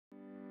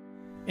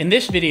In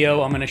this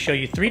video, I'm going to show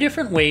you 3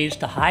 different ways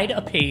to hide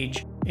a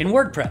page in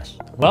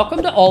WordPress.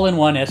 Welcome to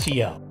All-in-One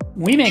SEO.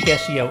 We make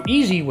SEO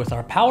easy with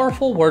our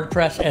powerful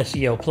WordPress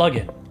SEO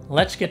plugin.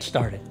 Let's get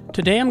started.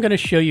 Today I'm going to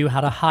show you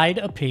how to hide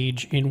a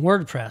page in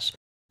WordPress.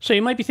 So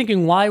you might be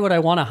thinking, why would I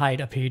want to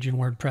hide a page in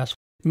WordPress?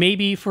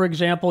 Maybe, for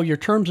example, your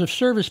terms of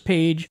service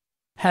page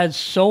has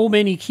so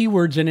many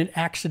keywords in it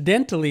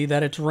accidentally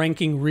that it's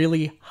ranking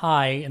really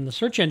high in the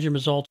search engine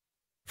results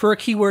for a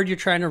keyword you're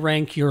trying to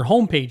rank your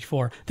homepage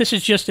for. This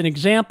is just an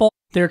example.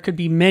 There could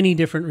be many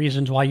different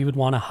reasons why you would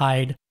want to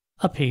hide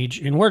a page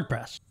in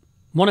WordPress.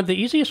 One of the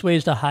easiest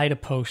ways to hide a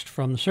post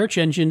from the search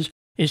engines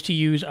is to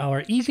use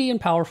our easy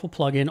and powerful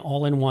plugin,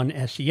 All-in-One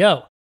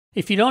SEO.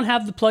 If you don't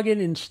have the plugin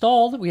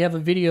installed, we have a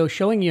video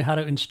showing you how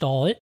to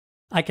install it.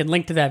 I can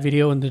link to that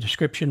video in the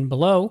description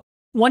below.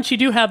 Once you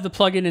do have the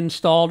plugin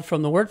installed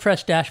from the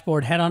WordPress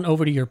dashboard, head on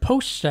over to your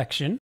posts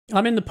section.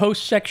 I'm in the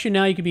posts section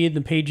now. You could be in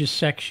the pages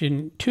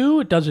section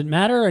too. It doesn't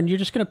matter. And you're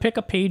just going to pick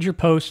a page or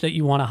post that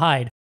you want to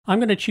hide. I'm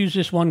going to choose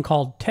this one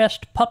called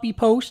Test Puppy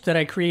Post that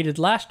I created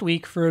last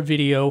week for a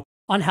video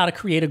on how to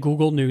create a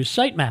Google News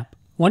sitemap.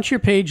 Once your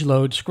page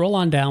loads, scroll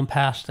on down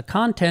past the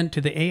content to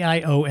the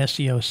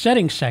AIOSEO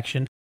Settings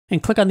section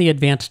and click on the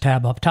Advanced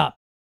tab up top.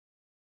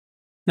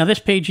 Now this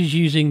page is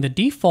using the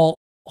default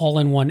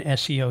All-in-One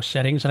SEO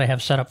settings that I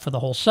have set up for the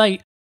whole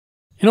site.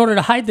 In order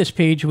to hide this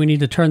page, we need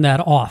to turn that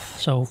off.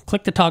 So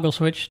click the toggle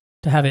switch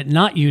to have it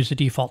not use the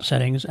default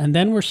settings, and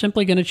then we're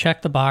simply going to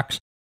check the box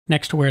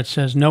next to where it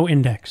says no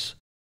index.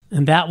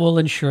 And that will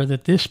ensure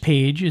that this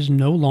page is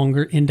no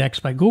longer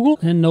indexed by Google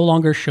and no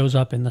longer shows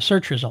up in the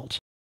search results.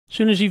 As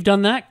soon as you've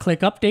done that, click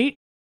Update,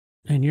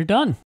 and you're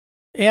done.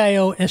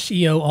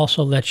 AIOSEO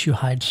also lets you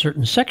hide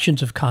certain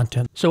sections of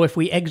content. So if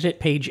we exit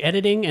page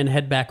editing and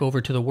head back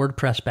over to the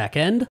WordPress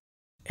backend,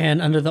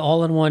 and under the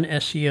All-in-One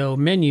SEO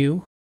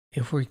menu,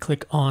 if we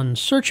click on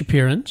Search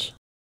Appearance,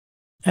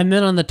 and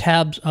then on the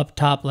tabs up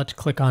top, let's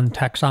click on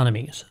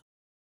Taxonomies.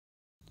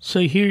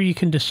 So here you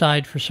can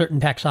decide for certain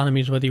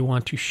taxonomies whether you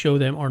want to show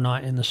them or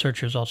not in the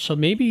search results. So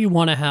maybe you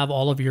want to have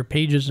all of your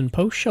pages and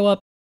posts show up,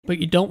 but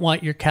you don't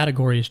want your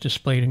categories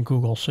displayed in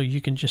Google. So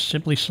you can just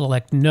simply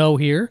select No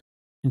here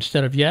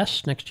instead of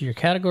Yes next to your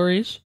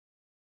categories.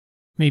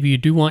 Maybe you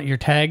do want your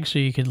tags, so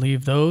you could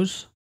leave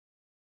those.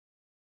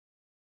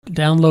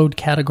 Download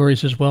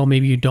categories as well.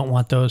 Maybe you don't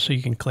want those, so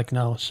you can click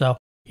No. So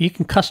you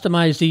can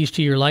customize these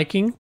to your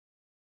liking.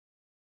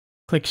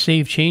 Click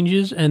Save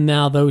Changes, and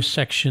now those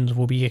sections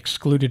will be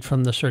excluded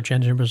from the search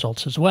engine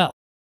results as well.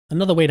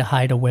 Another way to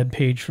hide a web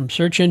page from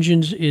search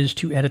engines is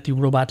to edit the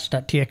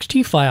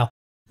Robots.txt file.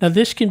 Now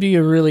this can be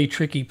a really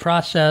tricky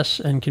process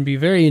and can be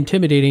very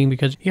intimidating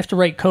because you have to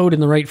write code in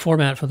the right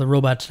format for the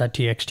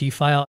Robots.txt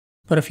file.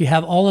 But if you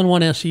have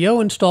All-in-One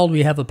SEO installed,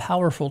 we have a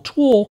powerful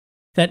tool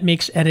that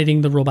makes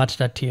editing the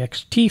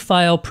Robots.txt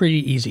file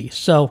pretty easy.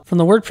 So from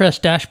the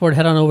WordPress dashboard,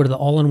 head on over to the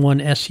All-in-One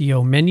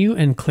SEO menu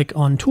and click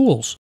on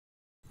Tools.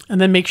 And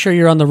then make sure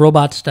you're on the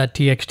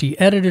Robots.txt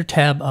editor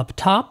tab up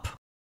top.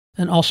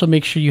 And also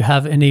make sure you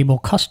have Enable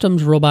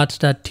Customs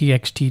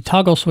Robots.txt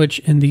toggle switch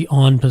in the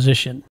on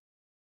position.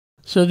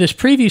 So this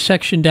preview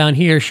section down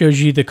here shows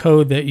you the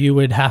code that you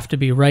would have to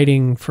be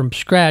writing from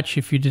scratch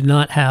if you did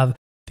not have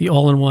the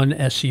All-in-One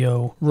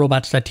SEO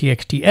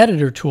Robots.txt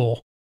editor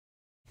tool.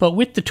 But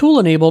with the tool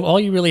enabled, all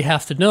you really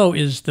have to know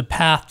is the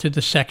path to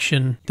the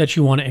section that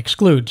you want to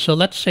exclude. So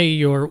let's say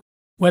your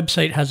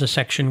website has a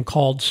section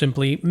called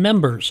simply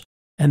Members,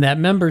 and that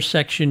Members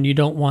section you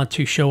don't want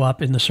to show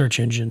up in the search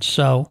engine.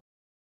 So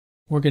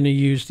we're going to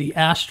use the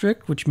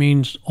asterisk, which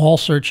means all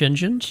search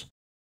engines,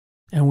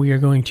 and we are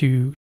going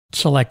to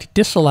select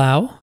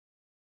Disallow,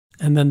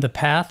 and then the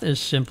path is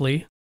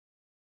simply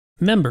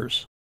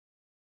Members.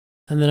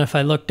 And then if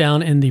I look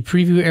down in the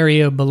preview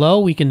area below,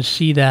 we can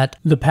see that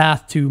the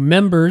path to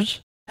Members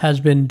has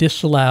been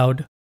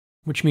disallowed,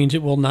 which means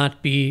it will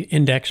not be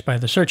indexed by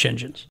the search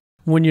engines.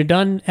 When you're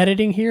done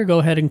editing here, go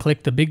ahead and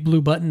click the big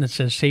blue button that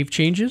says Save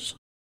Changes,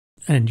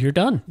 and you're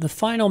done. The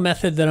final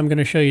method that I'm going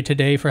to show you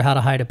today for how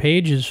to hide a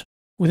page is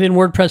within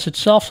WordPress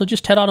itself. So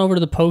just head on over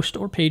to the Post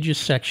or Pages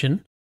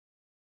section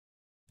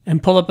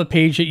and pull up a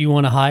page that you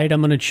want to hide. I'm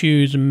going to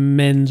choose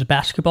men's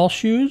basketball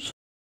shoes.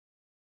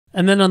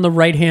 And then on the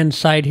right-hand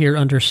side here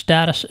under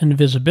Status and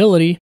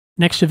Visibility,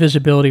 next to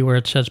Visibility where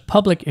it says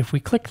Public, if we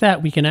click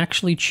that, we can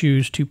actually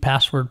choose to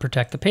password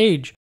protect the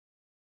page.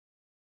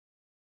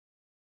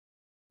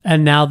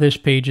 And now this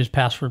page is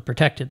password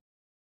protected.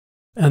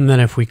 And then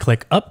if we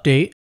click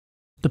Update,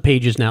 the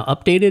page is now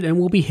updated and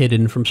will be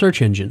hidden from search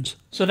engines.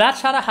 So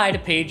that's how to hide a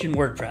page in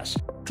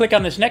WordPress. Click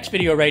on this next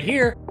video right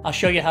here. I'll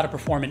show you how to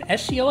perform an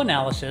SEO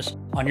analysis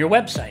on your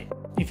website.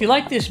 If you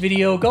like this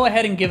video, go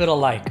ahead and give it a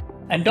like.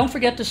 And don't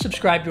forget to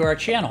subscribe to our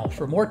channel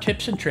for more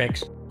tips and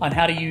tricks on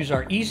how to use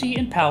our easy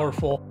and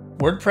powerful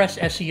WordPress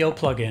SEO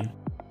plugin,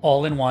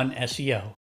 All-in-One SEO.